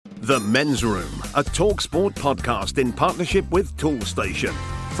The Men's Room, a TalkSport podcast in partnership with Toolstation.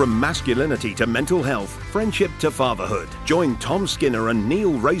 From masculinity to mental health, friendship to fatherhood. Join Tom Skinner and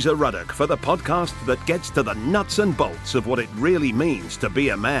Neil Razor Ruddock for the podcast that gets to the nuts and bolts of what it really means to be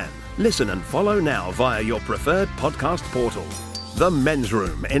a man. Listen and follow now via your preferred podcast portal. The Men's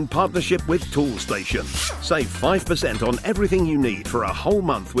Room in partnership with Toolstation. Save 5% on everything you need for a whole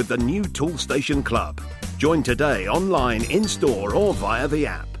month with the new Toolstation Club. Join today online, in-store or via the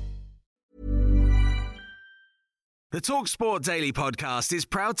app. The TalkSport Daily podcast is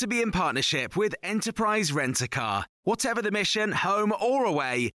proud to be in partnership with Enterprise Rent-A-Car. Whatever the mission, home or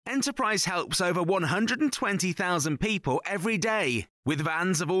away, Enterprise helps over 120,000 people every day. With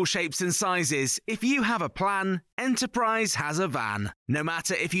vans of all shapes and sizes, if you have a plan, Enterprise has a van. No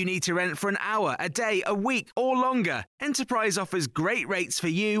matter if you need to rent for an hour, a day, a week or longer, Enterprise offers great rates for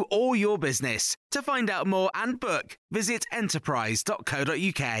you or your business. To find out more and book, visit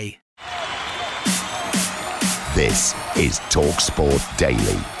enterprise.co.uk. This is TalkSport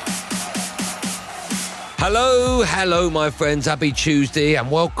Daily. Hello, my friends. Happy Tuesday,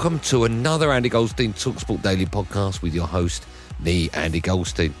 and welcome to another Andy Goldstein TalkSport Daily podcast with your host, the Andy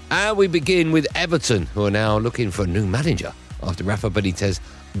Goldstein. And we begin with Everton, who are now looking for a new manager after Rafa Benitez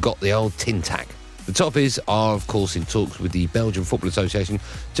got the old tin tack. The Toffees are, of course, in talks with the Belgian Football Association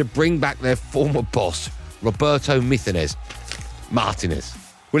to bring back their former boss, Roberto Martinez.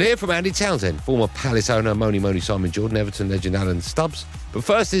 We'll hear from Andy Townsend, former Palace owner Moni Simon Jordan, Everton legend Alan Stubbs. But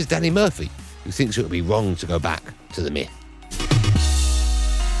first is Danny Murphy, who thinks it would be wrong to go back to the myth.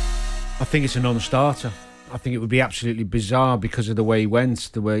 I think it's a non-starter. I think it would be absolutely bizarre because of the way he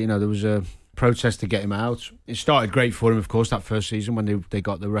went, there was a protest to get him out. It started great for him, of course, that first season when they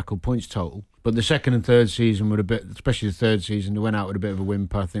got the record points total. But the second and third season were especially the third season, they went out with a bit of a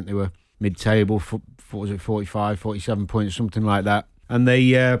whimper. I think they were mid-table, 45, 47 points, something like that. And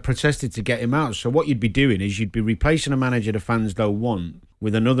they protested to get him out. So what you'd be doing is you'd be replacing a manager the fans don't want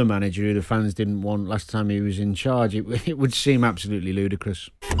with another manager who the fans didn't want last time he was in charge. It would seem absolutely ludicrous.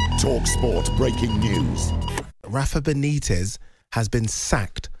 TalkSport breaking news. Rafa Benitez has been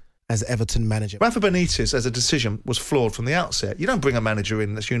sacked as Everton manager. Rafa Benitez, as a decision, was flawed from the outset. You don't bring a manager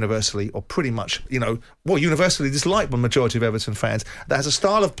in that's universally, or pretty much, universally disliked by the majority of Everton fans, that has a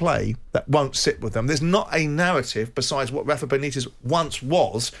style of play that won't sit with them. There's not a narrative besides what Rafa Benitez once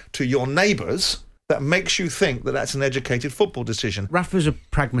was to your neighbours that makes you think that that's an educated football decision. Rafa's a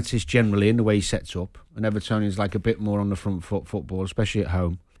pragmatist generally in the way he sets up, and Evertonians like a bit more on the front foot football, especially at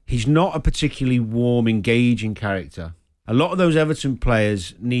home. He's not a particularly warm, engaging character. A lot of those Everton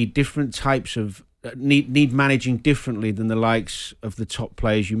players need different types of need managing differently than the likes of the top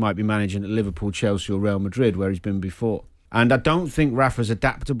players you might be managing at Liverpool, Chelsea or Real Madrid, where he's been before. And I don't think Rafa's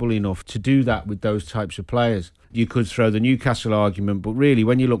adaptable enough to do that with those types of players. You could throw the Newcastle argument, but really,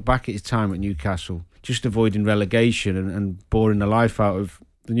 when you look back at his time at Newcastle, just avoiding relegation and boring the life out of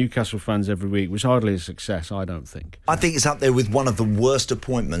the Newcastle fans every week was hardly a success, I don't think. I think it's up there with one of the worst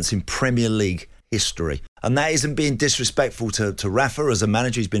appointments in Premier League history. And that isn't being disrespectful to Rafa as a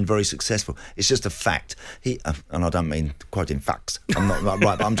manager. He's been very successful. It's just a fact. And I don't mean quoting facts. I'm not right,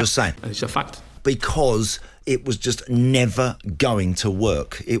 but I'm just saying. It's a fact. Because it was just never going to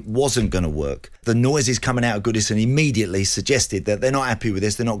work. It wasn't going to work. The noises coming out of Goodison immediately suggested that they're not happy with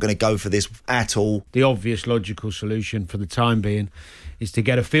this. They're not going to go for this at all. The obvious logical solution for the time being is to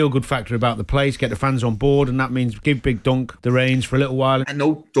get a feel-good factor about the place, get the fans on board, and that means give Big Dunk the reins for a little while. I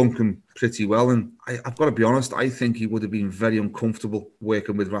know Duncan pretty well, and I've got to be honest, I think he would have been very uncomfortable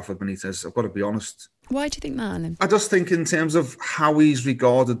working with Rafa Benitez. I've got to be honest. Why do you think that, Alan? I just think in terms of how he's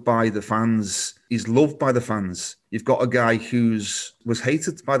regarded by the fans, he's loved by the fans. You've got a guy was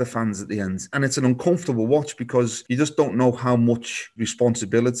hated by the fans at the end, and it's an uncomfortable watch because you just don't know how much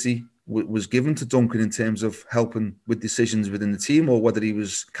responsibility was given to Duncan in terms of helping with decisions within the team, or whether he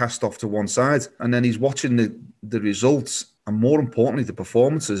was cast off to one side. And then he's watching the results and, more importantly, the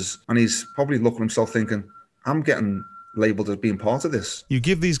performances, and he's probably looking at himself thinking, I'm getting labelled as being part of this. You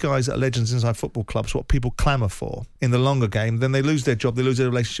give these guys that are legends inside football clubs what people clamour for in the longer game, then they lose their job, they lose their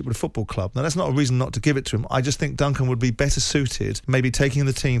relationship with a football club. Now, that's not a reason not to give it to him. I just think Duncan would be better suited maybe taking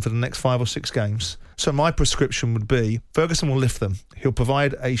the team for the next 5 or 6 games. So my prescription would be Ferguson will lift them. He'll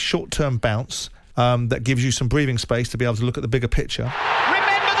provide a short-term bounce that gives you some breathing space to be able to look at the bigger picture.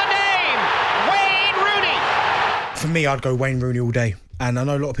 Remember the name, Wayne Rooney. For me, I'd go Wayne Rooney all day. And I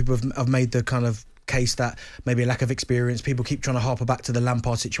know a lot of people have made the kind of case that maybe a lack of experience. People keep trying to harper back to the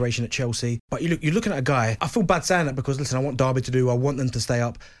Lampard situation at Chelsea. But you're looking at a guy, I feel bad saying that because, listen, I want Derby to do, I want them to stay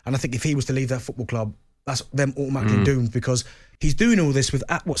up. And I think if he was to leave that football club, that's them automatically doomed because He's doing all this with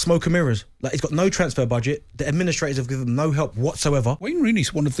smoke and mirrors. Like, he's got no transfer budget. The administrators have given him no help whatsoever. Wayne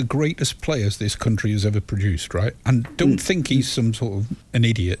Rooney's one of the greatest players this country has ever produced, right? And don't think he's some sort of an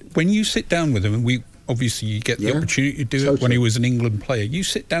idiot. When you sit down with him, and obviously you get the opportunity to do it when he was an England player, you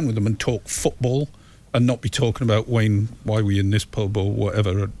sit down with him and talk football and not be talking about, Wayne, why were you in this pub or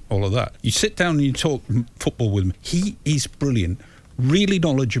whatever, all of that. You sit down and you talk football with him. He is brilliant, really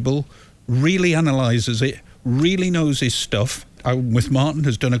knowledgeable, really analyses it, really knows his stuff. With Martin,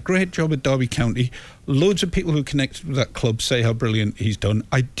 has done a great job at Derby County. Loads of people who connect with that club say how brilliant he's done.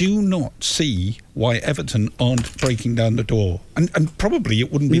 I do not see why Everton aren't breaking down the door. And probably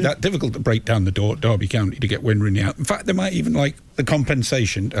it wouldn't be that difficult to break down the door at Derby County to get Wayne Rooney out. In fact, they might even like the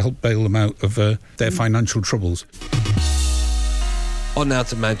compensation to help bail them out of their financial troubles. On now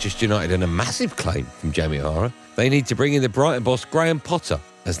to Manchester United and a massive claim from Jamie O'Hara. They need to bring in the Brighton boss Graham Potter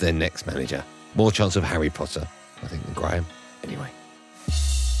as their next manager. More chance of Harry Potter, I think, than Graham. Anyway.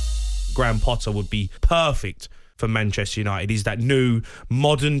 Graham Potter would be perfect for Manchester United. He's that new,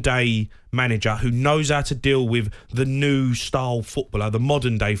 modern-day manager who knows how to deal with the new style footballer, the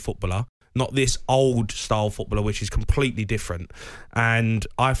modern-day footballer, not this old-style footballer, which is completely different. And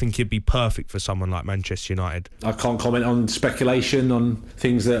I think he'd be perfect for someone like Manchester United. I can't comment on speculation, on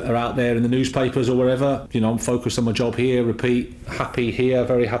things that are out there in the newspapers or wherever. You know, I'm focused on my job here, happy here,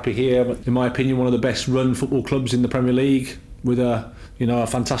 very happy here. In my opinion, one of the best-run football clubs in the Premier League, with a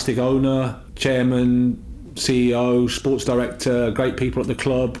fantastic owner, chairman, CEO, sports director, great people at the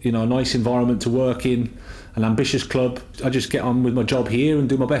club, a nice environment to work in, an ambitious club. I just get on with my job here and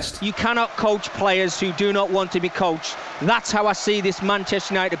do my best. You cannot coach players who do not want to be coached. That's how I see this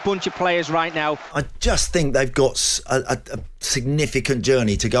Manchester United bunch of players right now. I just think they've got a significant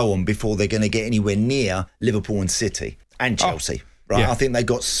journey to go on before they're going to get anywhere near Liverpool and City and Chelsea. Right? Yeah. I think they've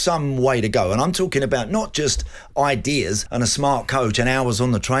got some way to go. And I'm talking about not just ideas and a smart coach and hours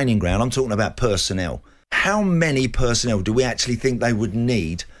on the training ground. I'm talking about personnel. How many personnel do we actually think they would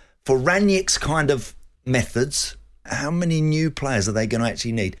need for Ranieri's kind of methods? How many new players are they going to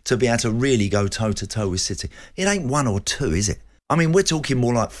actually need to be able to really go toe-to-toe with City? It ain't one or two, is it? I mean, we're talking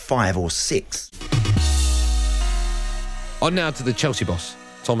more like 5 or 6. On now to the Chelsea boss,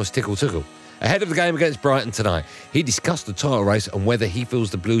 Thomas Tuchel. Ahead of the game against Brighton tonight, he discussed the title race and whether he feels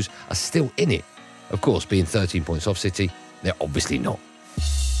the Blues are still in it. Of course, being 13 points off City, they're obviously not.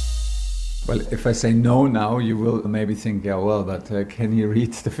 Well, if I say no now, you will maybe think, but can he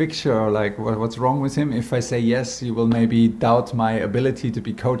read the fixture, or like what's wrong with him? If I say yes, you will maybe doubt my ability to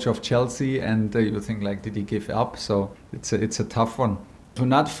be coach of Chelsea, and you will think, like, did he give up? So it's a tough one. To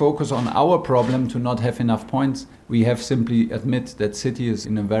not focus on our problem, to not have enough points, we have simply admit that City is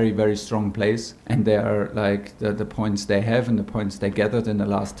in a very, very strong place, and they are like the points they have and the points they gathered in the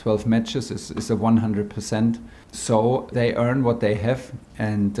last 12 matches is a 100%. So they earn what they have,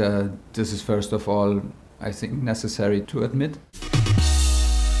 and this is first of all, I think, necessary to admit.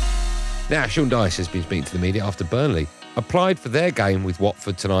 Now, Sean Dyche has been speaking to the media after Burnley applied for their game with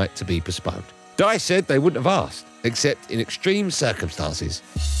Watford tonight to be postponed. Dyche said they wouldn't have asked, except in extreme circumstances.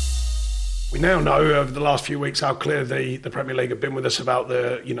 We now know over the last few weeks how clear the Premier League have been with us about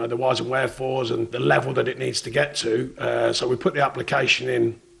the whys and wherefores and the level that it needs to get to. So we put the application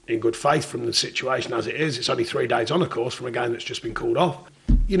in good faith from the situation as it is. It's only 3 days on, of course, from a game that's just been called off.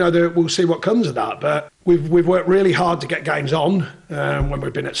 We'll see what comes of that, but we've worked really hard to get games on when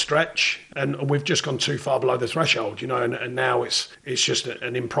we've been at stretch, and we've just gone too far below the threshold, and now it's just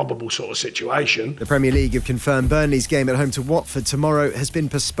an improbable sort of situation. The Premier League have confirmed Burnley's game at home to Watford tomorrow has been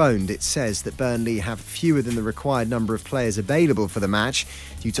postponed. It says that Burnley have fewer than the required number of players available for the match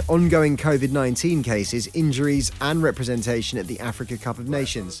due to ongoing COVID-19 cases, injuries and representation at the Africa Cup of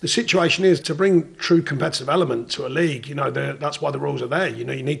Nations. The situation is to bring true competitive element to a league. That's why the rules are there. You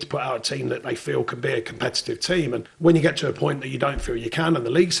need to put out a team that they feel can be a competitive team, and when you get to a point that you don't feel you can and the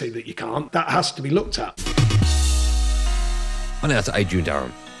league see that you can't, that has to be looked at. On now to Adrian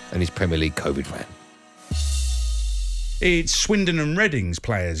Durham and his Premier League COVID rant. It's Swindon and Reading's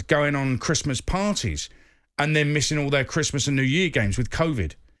players going on Christmas parties and then missing all their Christmas and New Year games with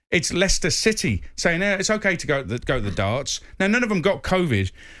COVID. It's Leicester City saying it's okay to go to the darts. Now, none of them got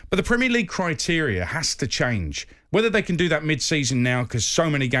COVID, but the Premier League criteria has to change. Whether they can do that mid-season now, because so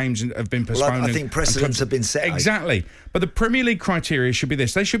many games have been postponed. Well, I think precedents have been set. Exactly. But the Premier League criteria should be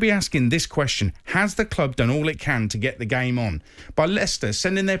this. They should be asking this question. Has the club done all it can to get the game on? By Leicester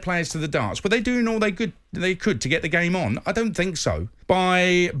sending their players to the darts, were they doing all they could to get the game on? I don't think so.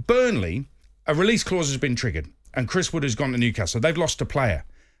 By Burnley, a release clause has been triggered, and Chris Wood has gone to Newcastle. They've lost a player.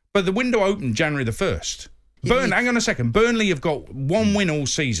 But the window opened January the 1st. Hang on a second. Burnley have got one win all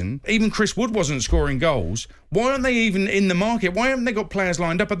season. Even Chris Wood wasn't scoring goals. Why aren't they even in the market? Why haven't they got players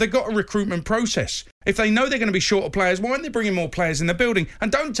lined up? Have they got a recruitment process? If they know they're going to be short of players, why aren't they bringing more players in the building?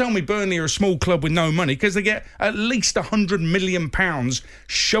 And don't tell me Burnley are a small club with no money, because they get at least £100 million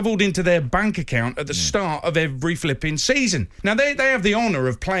shoveled into their bank account at the start of every flipping season. Now, they have the honour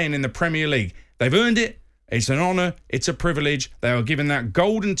of playing in the Premier League. They've earned it. It's an honour. It's a privilege. They are given that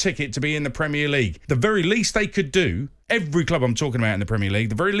golden ticket to be in the Premier League. The very least they could do, every club I'm talking about in the Premier League,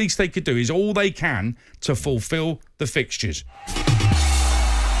 the very least they could do is all they can to fulfil the fixtures.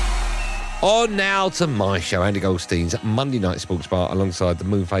 On now to my show, Andy Goldstein's Monday Night Sports Bar, alongside the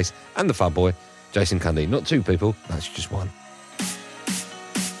Moonface and the Fab Boy, Jason Cundy. Not two people, that's just one.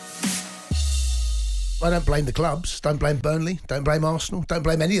 I don't blame the clubs, don't blame Burnley, don't blame Arsenal, don't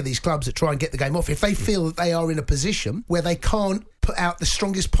blame any of these clubs that try and get the game off. If they feel that they are in a position where they can't put out the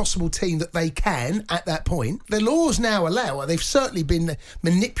strongest possible team that they can at that point, the laws now allow, they've certainly been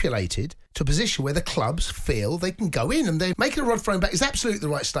manipulated to a position where the clubs feel they can go in, and they're making a rod thrown back is absolutely the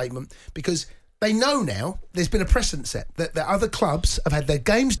right statement, because they know now there's been a precedent set that the other clubs have had their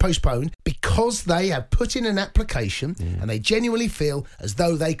games postponed because they have put in an application and they genuinely feel as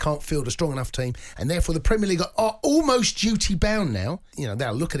though they can't field a strong enough team, and therefore the Premier League are almost duty bound now. You know,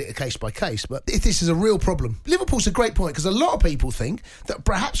 they'll look at it case by case, but if this is a real problem, Liverpool's a great point, because a lot of people think that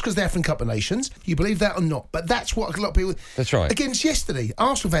perhaps because they're from Cup of Nations, you believe that or not, but that's what a lot of people... That's right. Against yesterday,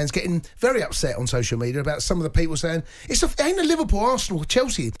 Arsenal fans getting very upset on social media about some of the people saying, it ain't a Liverpool, Arsenal,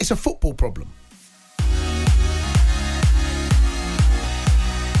 Chelsea, it's a football problem.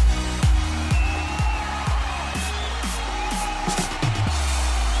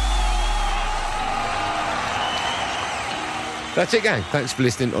 That's it, gang. Thanks for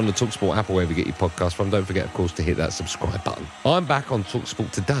listening on the TalkSport app or wherever you get your podcast from. Don't forget, of course, to hit that subscribe button. I'm back on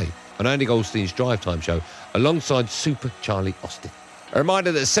TalkSport today on Andy Goldstein's Drive Time show alongside Super Charlie Austin. A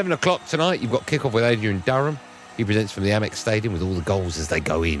reminder that at 7 o'clock tonight, you've got kickoff with Adrian Durham. He presents from the Amex Stadium with all the goals as they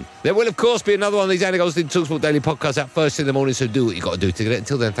go in. There will, of course, be another one of these Andy Goldstein TalkSport Daily podcasts out first thing in the morning, so do what you got to do to get it.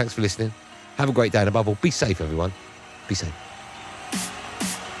 Until then, thanks for listening. Have a great day, and above all, be safe, everyone. Be safe.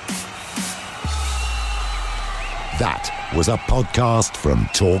 That was a podcast from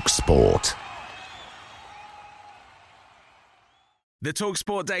TalkSport. The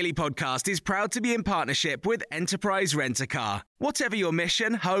TalkSport Daily podcast is proud to be in partnership with Enterprise Rent-A-Car. Whatever your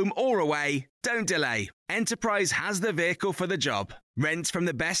mission, home or away, don't delay. Enterprise has the vehicle for the job. Rent from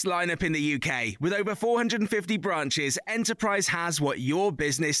the best lineup in the UK. With over 450 branches, Enterprise has what your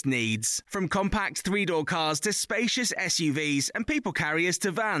business needs. From compact three-door cars to spacious SUVs and people carriers to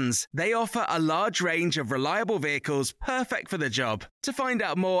vans, they offer a large range of reliable vehicles perfect for the job. To find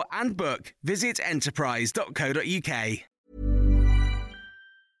out more and book, visit enterprise.co.uk.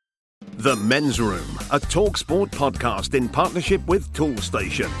 The Men's Room, a TalkSport podcast in partnership with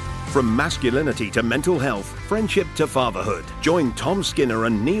Toolstation. From masculinity to mental health, friendship to fatherhood. Join Tom Skinner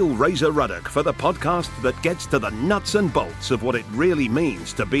and Neil Razor Ruddock for the podcast that gets to the nuts and bolts of what it really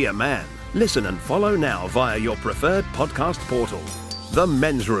means to be a man. Listen and follow now via your preferred podcast portal. The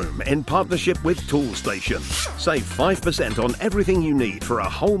Men's Room in partnership with Toolstation. Save 5% on everything you need for a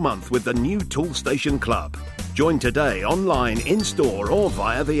whole month with the new Toolstation Club. Join today online, in-store or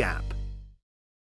via the app.